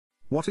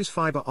What is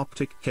fiber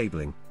optic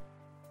cabling?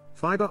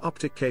 Fiber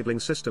optic cabling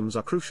systems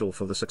are crucial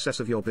for the success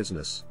of your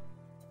business.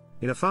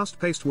 In a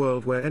fast-paced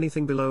world where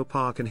anything below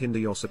par can hinder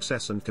your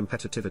success and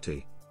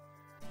competitivity,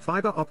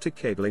 fiber optic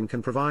cabling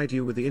can provide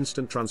you with the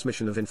instant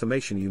transmission of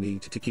information you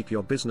need to keep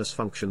your business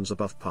functions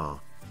above par.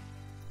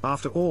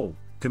 After all,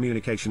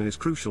 communication is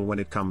crucial when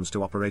it comes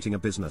to operating a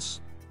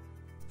business.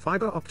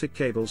 Fiber optic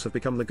cables have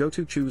become the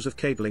go-to choice of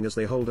cabling as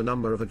they hold a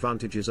number of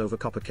advantages over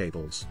copper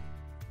cables.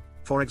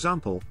 For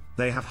example,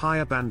 they have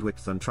higher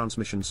bandwidth and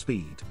transmission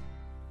speed.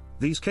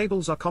 These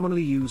cables are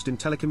commonly used in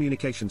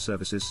telecommunication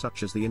services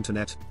such as the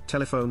internet,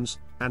 telephones,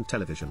 and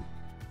television.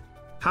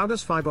 How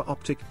does fiber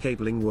optic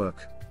cabling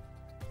work?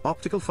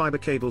 Optical fiber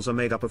cables are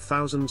made up of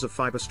thousands of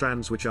fiber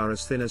strands which are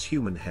as thin as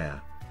human hair.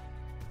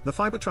 The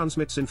fiber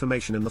transmits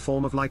information in the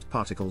form of light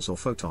particles or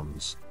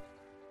photons.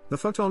 The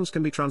photons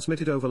can be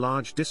transmitted over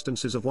large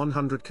distances of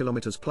 100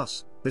 kilometers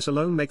plus. This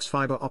alone makes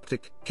fiber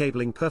optic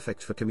cabling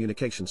perfect for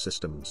communication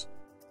systems.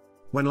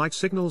 When light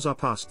signals are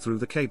passed through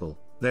the cable,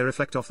 they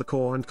reflect off the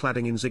core and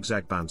cladding in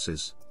zigzag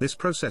bounces. This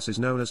process is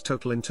known as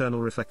total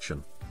internal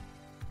reflection.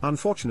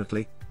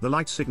 Unfortunately, the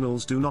light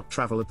signals do not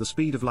travel at the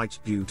speed of light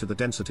due to the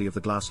density of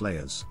the glass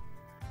layers.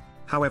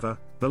 However,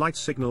 the light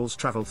signals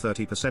travel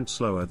 30%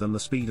 slower than the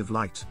speed of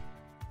light.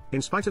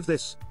 In spite of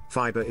this,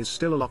 fiber is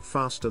still a lot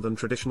faster than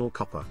traditional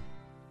copper.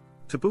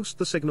 To boost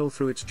the signal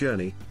through its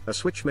journey, a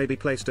switch may be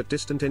placed at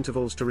distant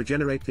intervals to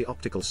regenerate the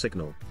optical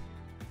signal.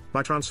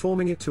 By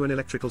transforming it to an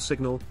electrical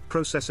signal,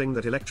 processing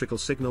that electrical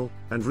signal,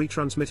 and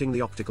retransmitting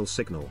the optical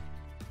signal.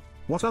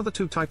 What are the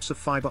two types of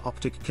fiber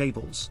optic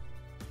cables?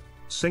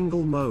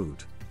 Single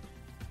mode.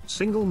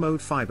 Single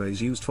mode fiber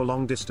is used for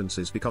long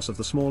distances because of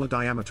the smaller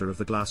diameter of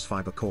the glass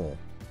fiber core.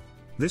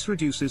 This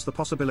reduces the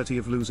possibility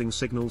of losing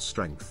signal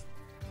strength.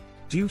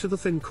 Due to the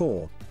thin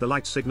core, the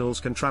light signals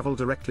can travel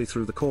directly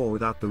through the core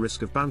without the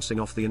risk of bouncing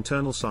off the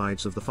internal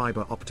sides of the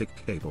fiber optic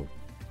cable.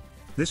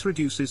 This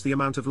reduces the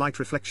amount of light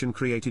reflection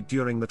created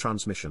during the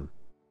transmission.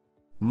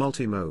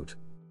 Multi-mode.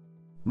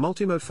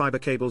 Multi-mode fiber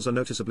cables are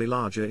noticeably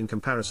larger in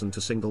comparison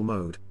to single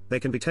mode. They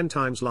can be 10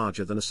 times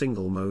larger than a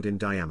single mode in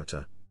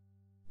diameter.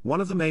 One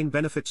of the main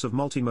benefits of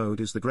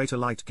multi-mode is the greater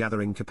light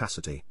gathering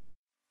capacity.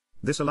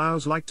 This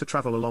allows light to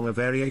travel along a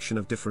variation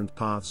of different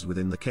paths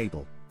within the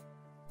cable.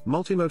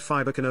 Multi-mode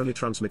fiber can only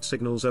transmit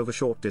signals over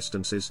short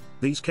distances.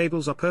 These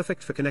cables are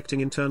perfect for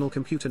connecting internal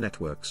computer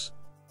networks.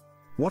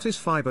 What is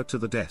fiber to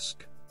the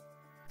desk?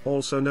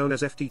 Also known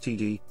as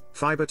FTTD,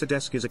 fiber to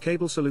desk is a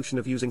cable solution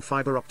of using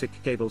fiber optic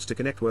cables to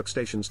connect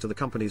workstations to the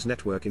company's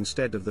network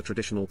instead of the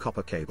traditional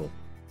copper cable.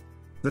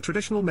 The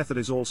traditional method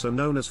is also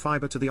known as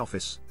fiber to the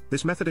office.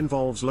 This method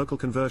involves local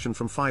conversion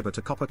from fiber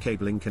to copper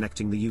cabling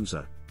connecting the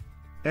user.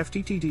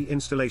 FTTD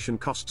installation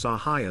costs are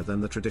higher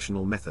than the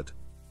traditional method.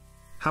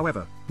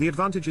 However, the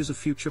advantages of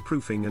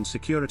future-proofing and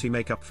security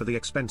make up for the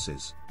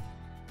expenses.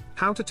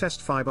 How to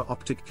test fiber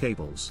optic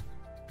cables?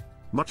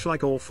 Much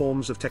like all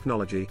forms of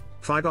technology,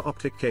 fiber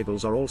optic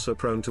cables are also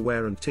prone to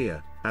wear and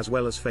tear, as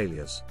well as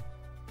failures.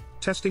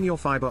 Testing your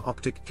fiber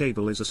optic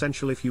cable is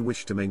essential if you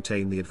wish to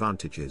maintain the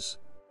advantages.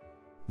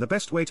 The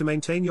best way to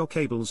maintain your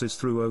cables is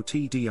through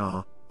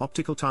OTDR,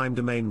 optical time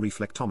domain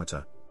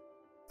reflectometer.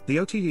 The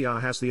OTDR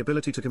has the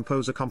ability to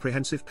compose a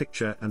comprehensive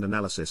picture and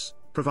analysis,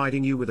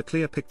 providing you with a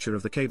clear picture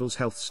of the cable's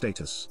health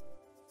status.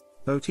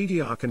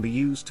 OTDR can be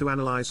used to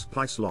analyze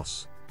splice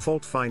loss,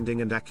 fault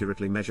finding and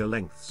accurately measure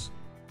lengths.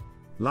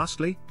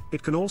 Lastly,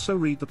 it can also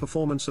read the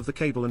performance of the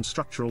cable and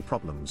structural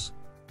problems,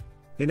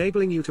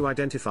 enabling you to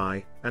identify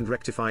and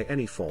rectify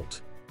any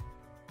fault.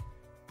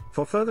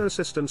 For further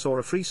assistance or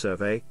a free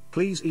survey,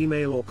 please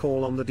email or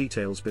call on the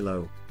details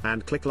below,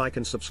 and click like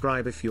and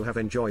subscribe if you have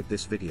enjoyed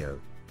this video.